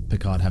and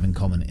Picard have in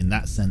common in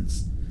that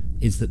sense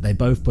is that they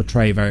both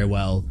portray very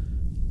well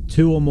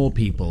 2 or more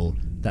people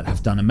that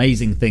have done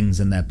amazing things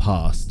in their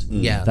past.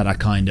 That are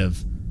kind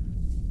of,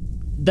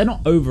 they're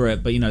not over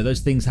it, but you know,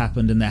 those things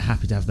happened and they're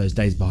happy to have those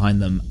days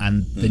behind them,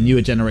 and the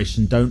newer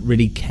generation don't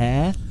really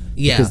care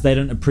because they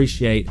don't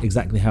appreciate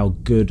exactly how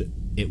good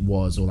it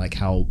was or like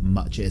how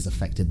much it has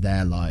affected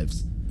their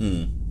lives.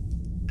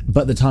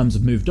 But the times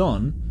have moved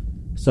on,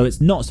 so it's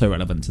not so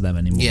relevant to them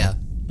anymore.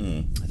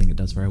 I think it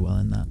does very well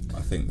in that. I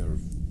think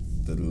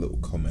the little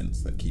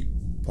comments that keep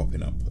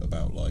popping up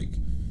about like,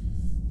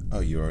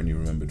 oh, you're only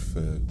remembered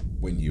for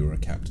when you were a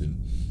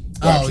captain.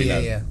 Well,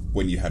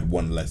 when you had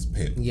one less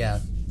pip.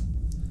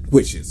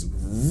 which is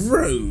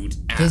rude.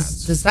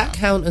 Does that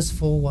count as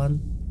 4-1?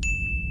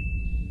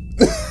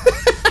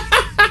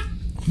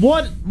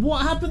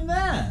 What happened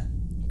there?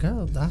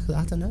 Girl, I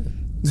don't know.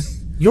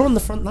 You're on the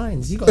front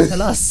lines. You got to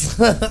tell us.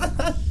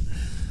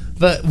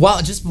 But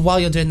while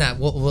you're doing that,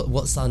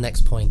 what's our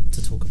next point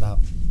to talk about?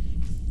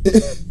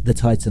 The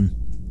Titan.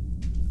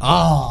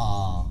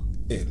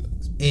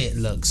 It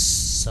looks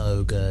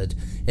so good.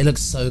 It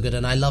looks so good,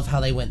 and I love how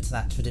they went to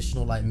that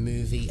traditional like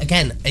movie.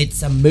 Again,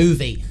 it's a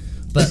movie,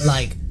 but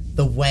like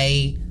the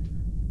way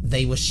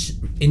they were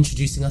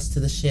introducing us to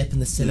the ship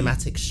and the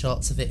cinematic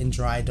shots of it in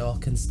dry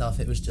dock and stuff.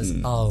 It was just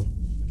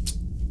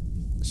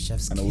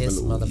chef's and kiss,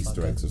 all the little motherfucker.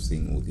 Easter eggs of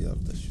seeing all the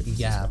other ships.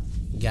 Yeah.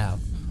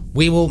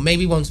 We will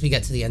maybe once we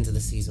get to the end of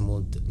the season,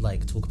 we'll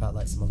like talk about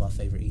like some of our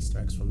favorite Easter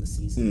eggs from the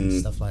season and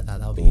stuff like that.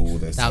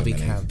 That'll be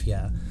camp,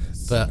 yeah.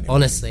 But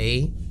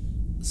honestly,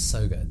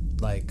 so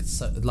good. Like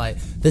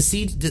the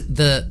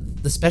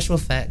special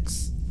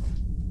effects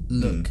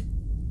look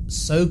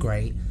so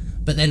great,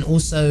 but then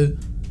also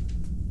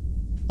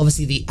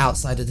obviously the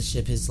outside of the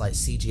ship is like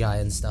CGI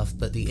and stuff,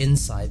 but the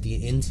inside,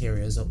 the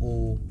interiors are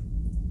all,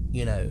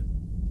 you know,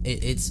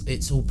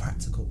 it's all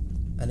practical,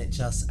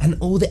 and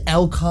all the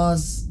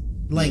LCARs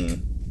like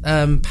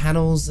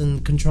panels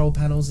and control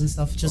panels and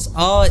stuff,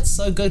 it's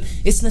so good.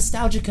 It's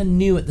nostalgic and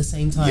new at the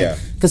same time,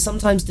 because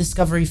sometimes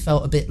Discovery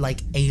felt a bit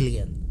like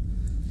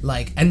Alien,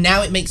 like, and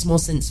now it makes more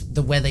sense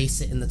the way they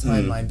sit in the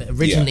timeline, but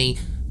originally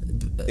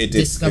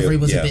Discovery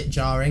was a bit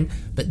jarring,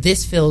 but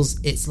this feels,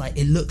 it's like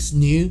it looks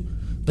new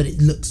but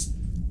it looks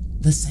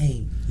the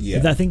same.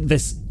 I think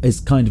this is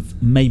kind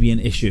of maybe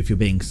an issue if you're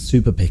being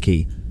super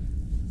picky,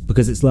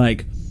 because it's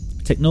like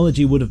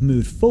technology would have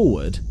moved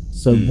forward,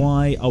 so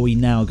why are we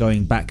now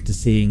going back to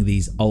seeing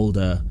these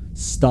older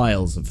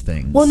styles of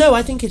things? Well, no,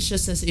 I think it's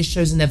just it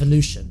shows an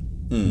evolution.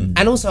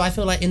 And also I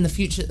feel like in the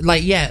future,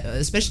 like,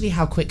 especially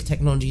how quick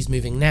technology is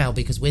moving now,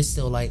 because we're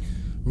still like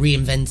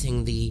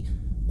reinventing the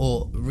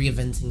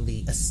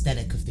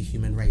aesthetic of the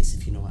human race,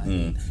 if you know what I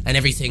mean, and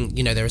everything.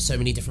 You know, there are so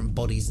many different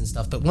bodies and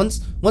stuff, but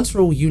once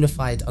we're all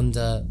unified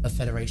under a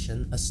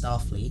federation, a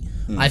Starfleet,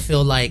 I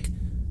feel like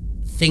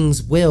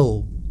things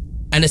will,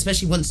 and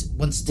especially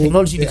once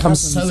technology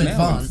becomes so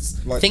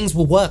advanced, like, things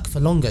will work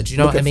for longer. Do you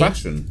know what I mean?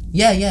 Fashion,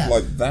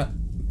 like that,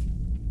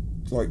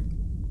 like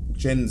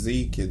Gen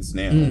Z kids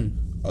now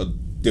are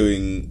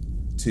doing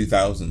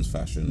 2000s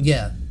fashion.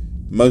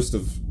 Most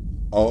of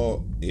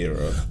our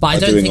era, but I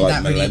don't think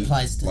that really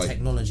applies to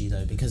technology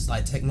though, because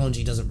like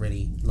technology doesn't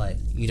really, like,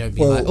 you don't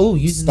be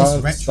using this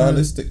retro.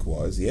 Stylistic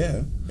wise,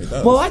 it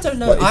does. Well, I don't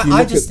know. Like, if you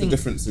look at the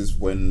differences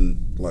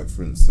when, like,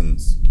 for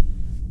instance,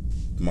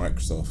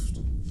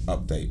 Microsoft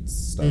updates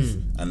stuff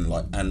and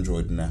like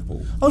Android and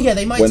Apple.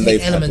 They might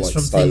take elements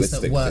from things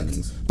that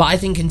worked. But I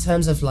think in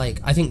terms of like,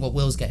 I think what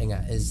Will's getting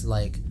at is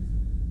like,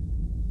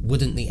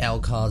 wouldn't the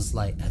LCARs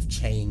like have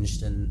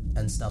changed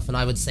and stuff? And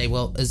I would say,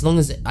 well, as long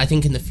as I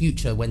think in the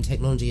future when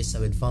technology is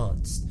so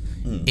advanced,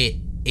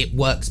 it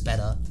works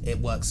better, it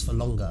works for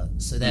longer.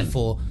 So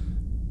therefore,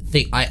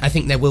 I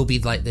think there will be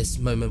like this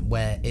moment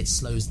where it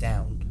slows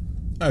down.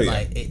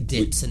 Like it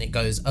dips and it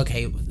goes,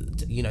 okay,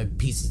 you know,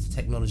 pieces of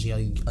technology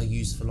are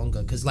used for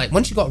longer, because like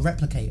once you got a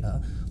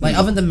replicator, like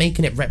other than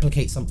making it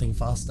replicate something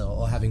faster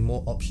or having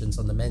more options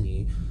on the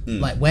menu,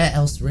 like where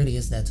else really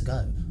is there to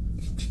go?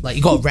 Like,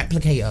 you got a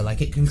replicator,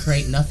 like it can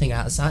create nothing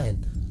out of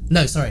satin.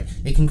 No, sorry,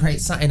 it can create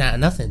satin out of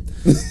nothing.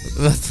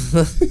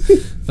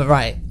 But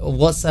right,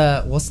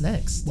 what's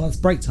next? Well, it's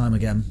break time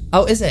again.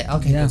 Oh, is it?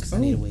 Okay, good, because I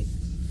need a wee.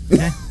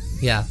 Okay.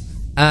 Yeah.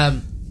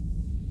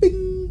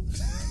 Bing.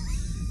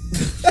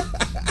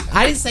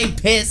 I didn't say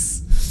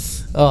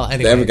piss. Oh,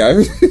 anyway. There we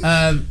go.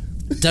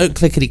 Don't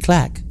clickety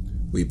clack.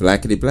 We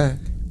blackety black.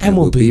 And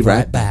we'll be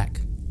right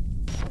back.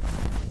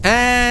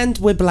 And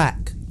we're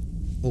black.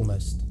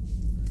 Almost.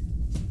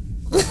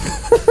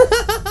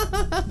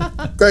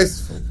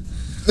 Graceful.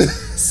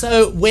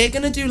 So we're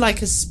gonna do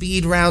like a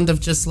speed round of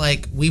just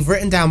like, we've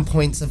written down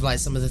points of like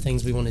some of the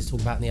things we wanted to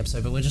talk about in the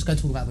episode, but we're just gonna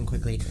talk about them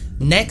quickly.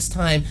 Next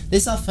time,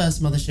 this is our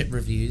first Mothership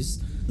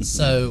reviews,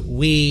 so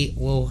we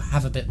will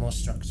have a bit more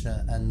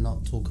structure and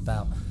not talk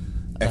about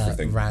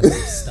everything random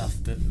stuff,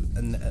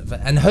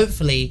 and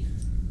hopefully,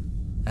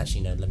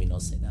 actually no, let me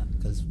not say that,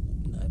 because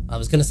I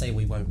was gonna say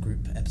we won't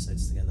group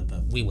episodes together,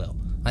 but we will.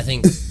 I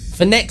think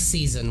for next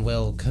season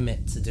we'll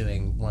commit to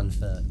doing one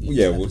for each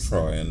episode. We'll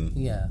try and...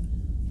 Yeah.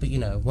 But, you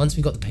know, once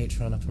we got the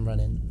Patreon up and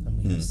running and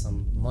we have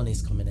some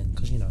monies coming in,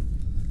 because, you know...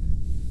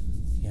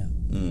 Yeah.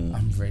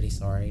 I'm really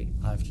sorry.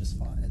 I've just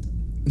farted.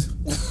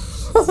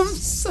 I'm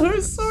so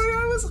sorry.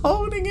 I was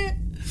holding it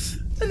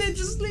and it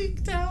just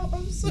leaked out.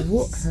 I'm so sorry.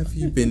 What have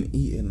you been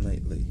eating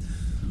lately,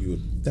 you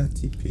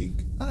dirty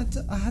pig? I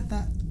had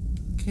that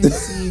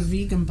KFC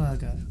vegan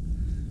burger.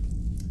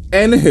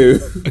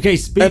 Anywho, okay,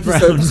 speed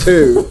episode round.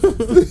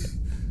 2.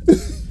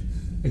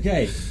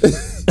 Okay,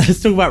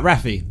 let's talk about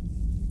Raffi.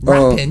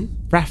 Rapping?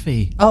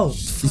 Raffi. Oh,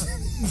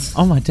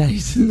 oh my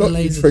days! Not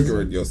you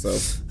triggering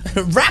yourself.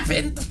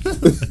 Rapping.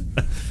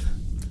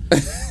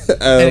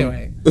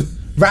 Anyway,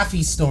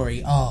 Raffi's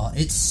story,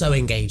 it's so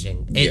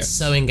engaging. It's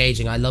so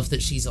engaging. I love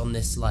that she's on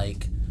this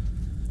like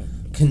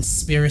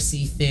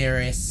conspiracy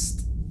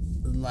theorist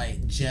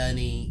like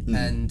journey,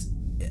 and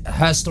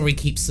her story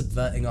keeps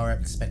subverting our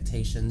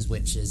expectations,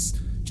 which is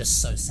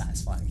just so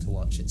satisfying to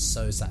watch. It's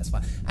so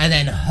satisfying. And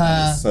then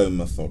it's so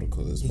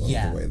methodical as well,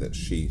 the way that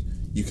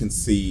you can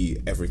see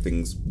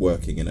everything's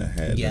working in her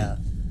head. Yeah.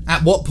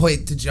 At what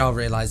point did y'all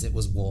realise it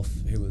was Worf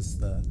who was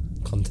the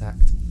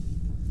contact?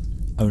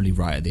 Only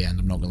right at the end,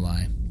 I'm not gonna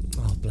lie.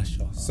 Oh, bless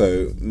your heart.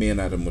 So me and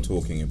Adam were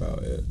talking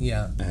about it.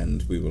 Yeah.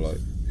 And we were like,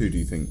 who do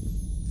you think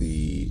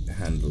the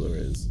handler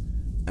is?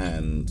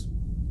 And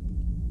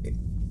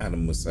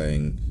Adam was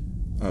saying,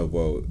 oh,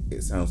 well,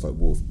 it sounds like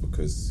Worf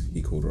because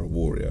he called her a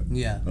warrior.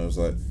 Yeah. And I was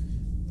like,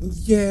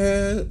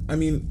 yeah, I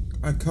mean,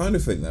 I kind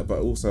of think that, but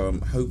also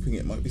I'm hoping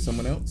it might be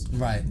someone else.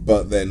 Right.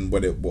 But then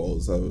when it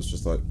was, I was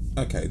just like,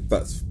 okay,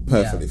 that's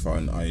perfectly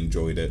fine. I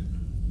enjoyed it.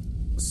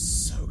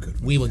 So good.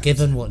 We were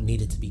given what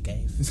needed to be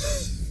gave.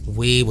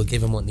 We were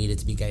given what needed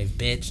to be gave,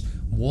 bitch.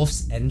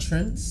 Worf's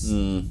entrance.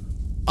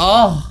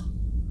 Oh.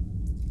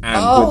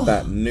 And with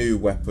that new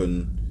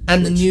weapon.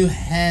 And the new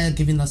hair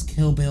giving us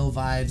Kill Bill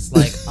vibes.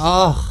 Like,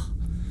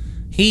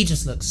 he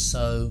just looks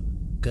so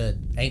good.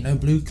 Ain't no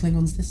blue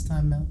Klingons this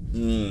time, Mel.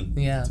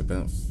 Yeah. It's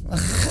about...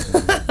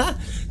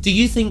 Do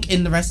you think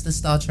in the rest of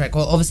Star Trek,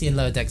 well, obviously in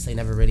Lower Decks they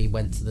never really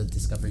went to the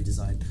Discovery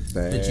design.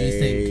 But do you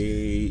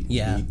think...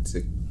 need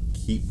to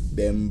keep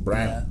them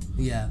brown.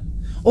 Yeah.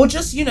 Or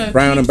just,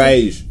 brown and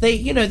beige.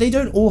 They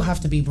don't all have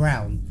to be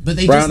brown, but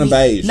they brown just and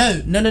beige.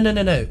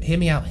 No. Hear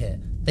me out here.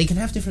 They can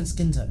have different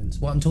skin tones.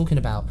 What I'm talking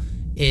about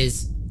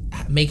is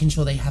making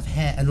sure they have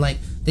hair and like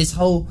this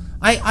whole.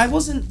 I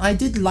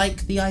didn't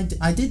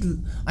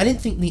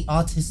think the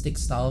artistic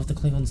style of the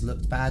Klingons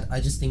looked bad. I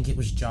just think it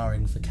was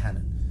jarring for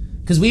canon.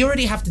 Because we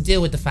already have to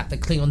deal with the fact that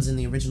Klingons in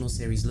the original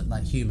series look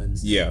like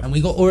humans. Yeah. And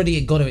we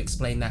already got to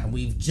explain that, and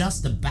we've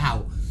just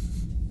about.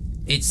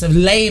 It's a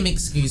lame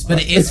excuse, but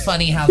it is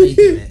funny how they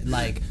do it.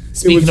 Like,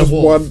 speaking of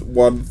Worf,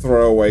 one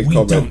throwaway comment.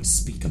 We don't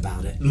speak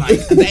about it.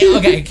 Like, they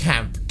are getting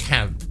camp.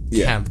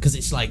 Because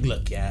it's like,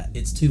 look,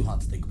 it's too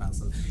hard to think about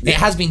something. It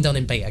has been done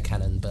in beta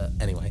canon, but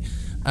anyway.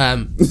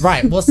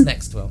 Right, what's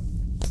next, Will?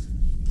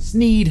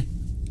 Sneed.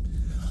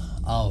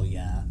 Oh,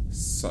 yeah.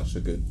 Such a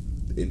good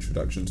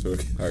introduction to a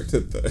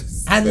character.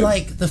 And,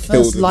 like, the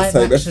first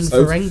live-action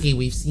Ferengi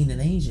we've seen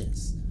in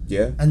ages.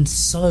 Yeah. And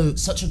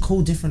such a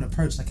cool different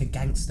approach, like a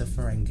gangster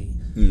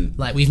Ferengi.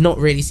 Like, we've not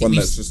really seen... One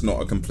that's just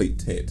not a complete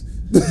tit.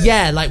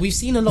 Yeah, like, we've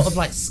seen a lot of,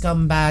 like,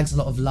 scumbags, a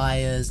lot of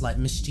liars, like,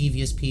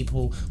 mischievous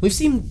people. We've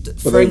seen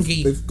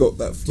Ferengi... They've got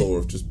that flaw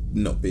of just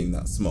not being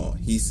that smart.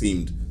 He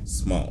seemed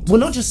smart. Well,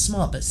 not just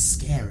smart, but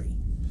scary.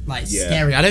 Like, scary. I don't